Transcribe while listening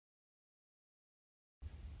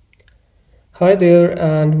Hi there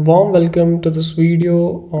and warm welcome to this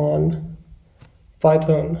video on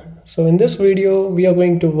Python. So in this video, we are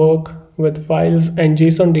going to work with files and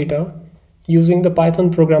JSON data using the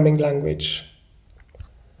Python programming language.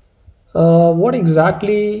 What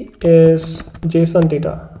exactly is JSON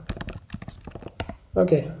data?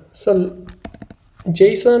 Okay, so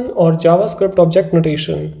JSON or JavaScript object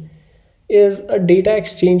notation is a data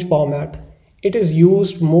exchange format. It is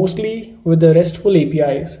used mostly with the RESTful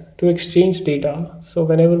APIs to exchange data. So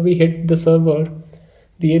whenever we hit the server,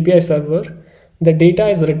 the API server, the data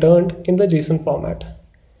is returned in the JSON format.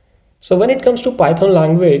 So when it comes to Python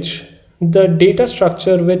language, the data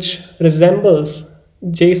structure which resembles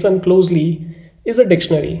JSON closely is a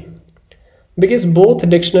dictionary. Because both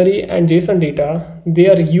dictionary and JSON data, they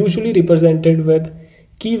are usually represented with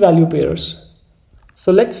key value pairs.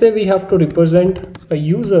 So let's say we have to represent a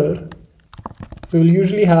user. We will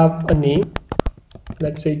usually have a name,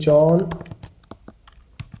 let's say John.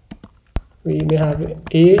 We may have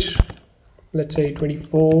age, let's say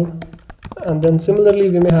 24, and then similarly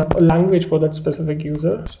we may have a language for that specific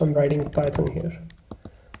user. So I'm writing Python here.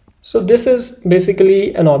 So this is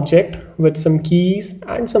basically an object with some keys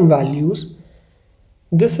and some values.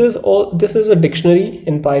 This is a dictionary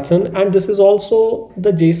in Python, and this is also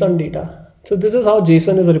the JSON data. So this is how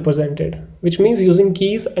JSON is represented, which means using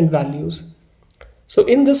keys and values. So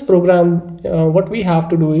in this program, what we have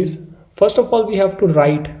to do is, first of all, we have to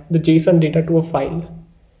write the JSON data to a file.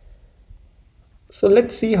 So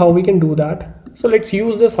let's see how we can do that. So let's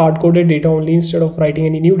use this hard-coded data only instead of writing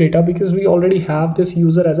any new data, because we already have this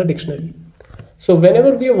user as a dictionary. So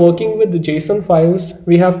whenever we are working with the JSON files,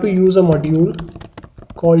 we have to use a module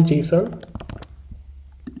called JSON.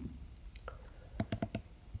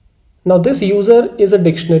 Now this user is a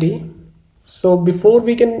dictionary. So before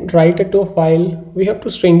we can write it to a file, we have to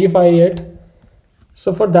stringify it.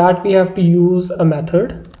 So for that we have to use a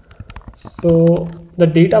method. So the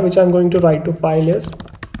data which I'm going to write to file is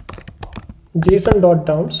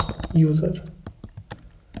json.dumps user.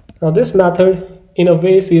 Now this method in a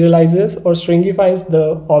way serializes or stringifies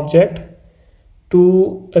the object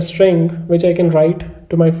to a string which I can write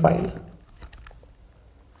to my file.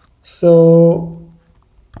 So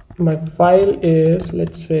my file is,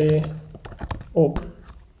 let's say, open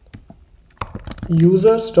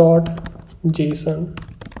users.json,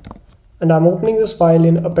 and I'm opening this file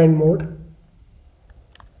in append mode.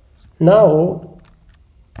 Now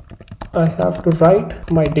I have to write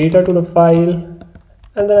my data to the file,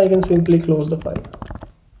 and then I can simply close the file.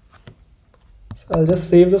 So I'll just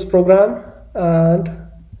save this program, and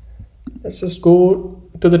let's just go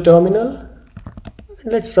to the terminal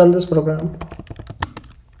and let's run this program.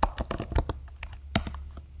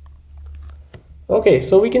 Okay,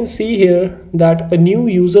 so we can see here that a new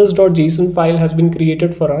users.json file has been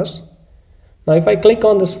created for us. Now if I click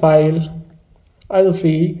on this file, I will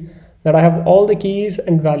see that I have all the keys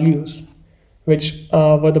and values which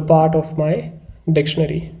were the part of my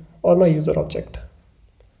dictionary or my user object.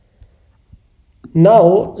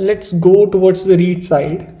 Now let's go towards the read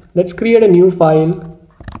side. Let's create a new file,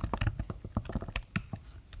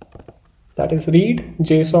 that is read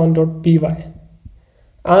json.py,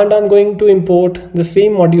 and I'm going to import the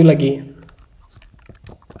same module again.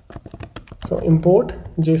 So import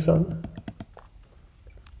JSON.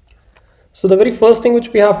 So the very first thing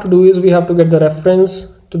which we have to do is we have to get the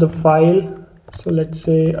reference to the file. So let's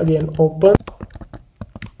say again open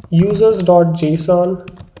users.json,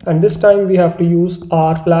 and this time we have to use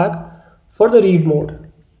R flag for the read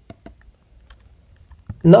mode.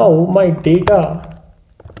 Now my data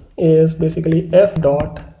is basically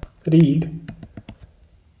f.read,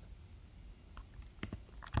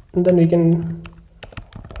 and then we can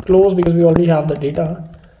close because we already have the data.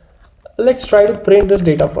 Let's try to print this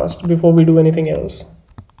data first before we do anything else.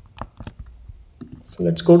 So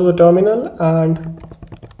let's go to the terminal and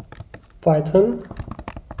Python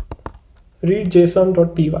read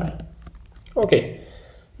json.py. Okay,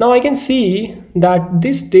 now I can see that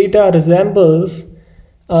this data resembles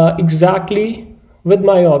exactly with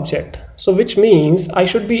my object. So which means I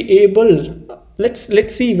should be able, let's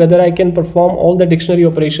see whether I can perform all the dictionary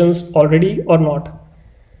operations already or not.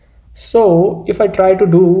 So if I try to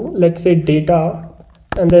do, let's say data,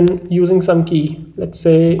 and then using some key, let's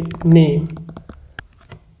say name,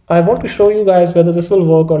 I want to show you guys whether this will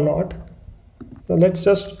work or not. So let's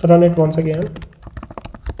just run it once again.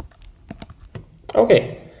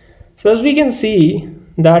 Okay, so as we can see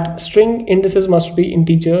that string indices must be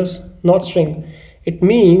integers, not string. It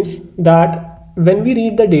means that when we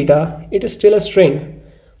read the data, it is still a string,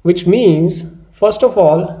 which means first of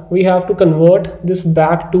all we have to convert this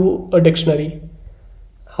back to a dictionary.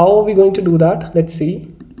 how are we going to do that? Let's see.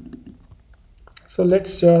 So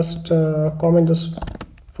let's just comment this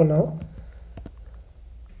for now.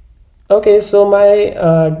 Okay, so my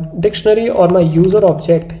dictionary or my user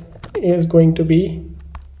object is going to be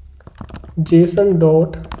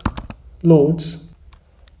JSON.loads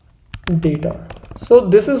data. So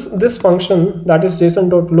this function, that is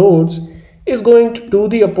JSON.loads, is going to do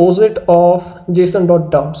the opposite of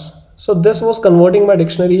JSON.dumps. So this was converting my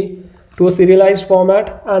dictionary to a serialized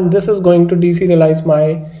format, and this is going to deserialize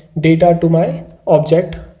my data to my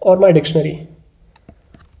object or my dictionary.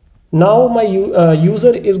 Now my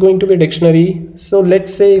user is going to be a dictionary. So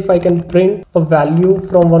let's say if I can print a value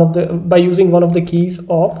from by using one of the keys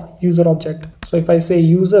of user object. So if I say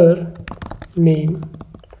user name,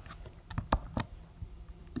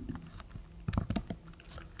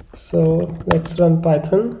 so let's run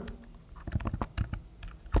Python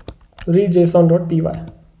read json.py.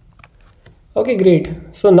 Okay, great.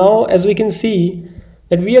 So now as we can see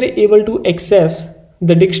that we are able to access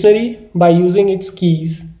the dictionary by using its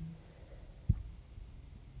keys.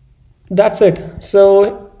 That's it.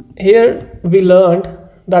 So here we learned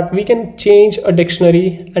that we can change a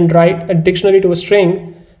dictionary and write a dictionary to a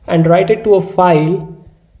string and write it to a file,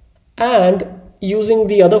 and using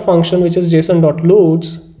the other function, which is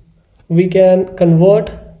json.loads, we can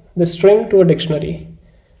convert the string to a dictionary.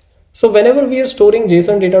 So whenever we are storing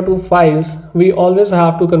JSON data to files, we always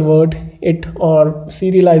have to convert it or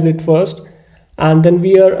serialize it first, and then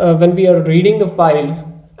when we are reading the file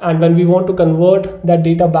and when we want to convert that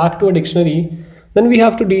data back to a dictionary, then we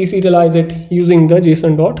have to deserialize it using the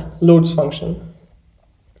json.loads function.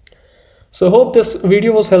 So hope this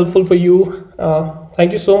video was helpful for you.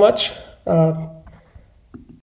 Thank you so much.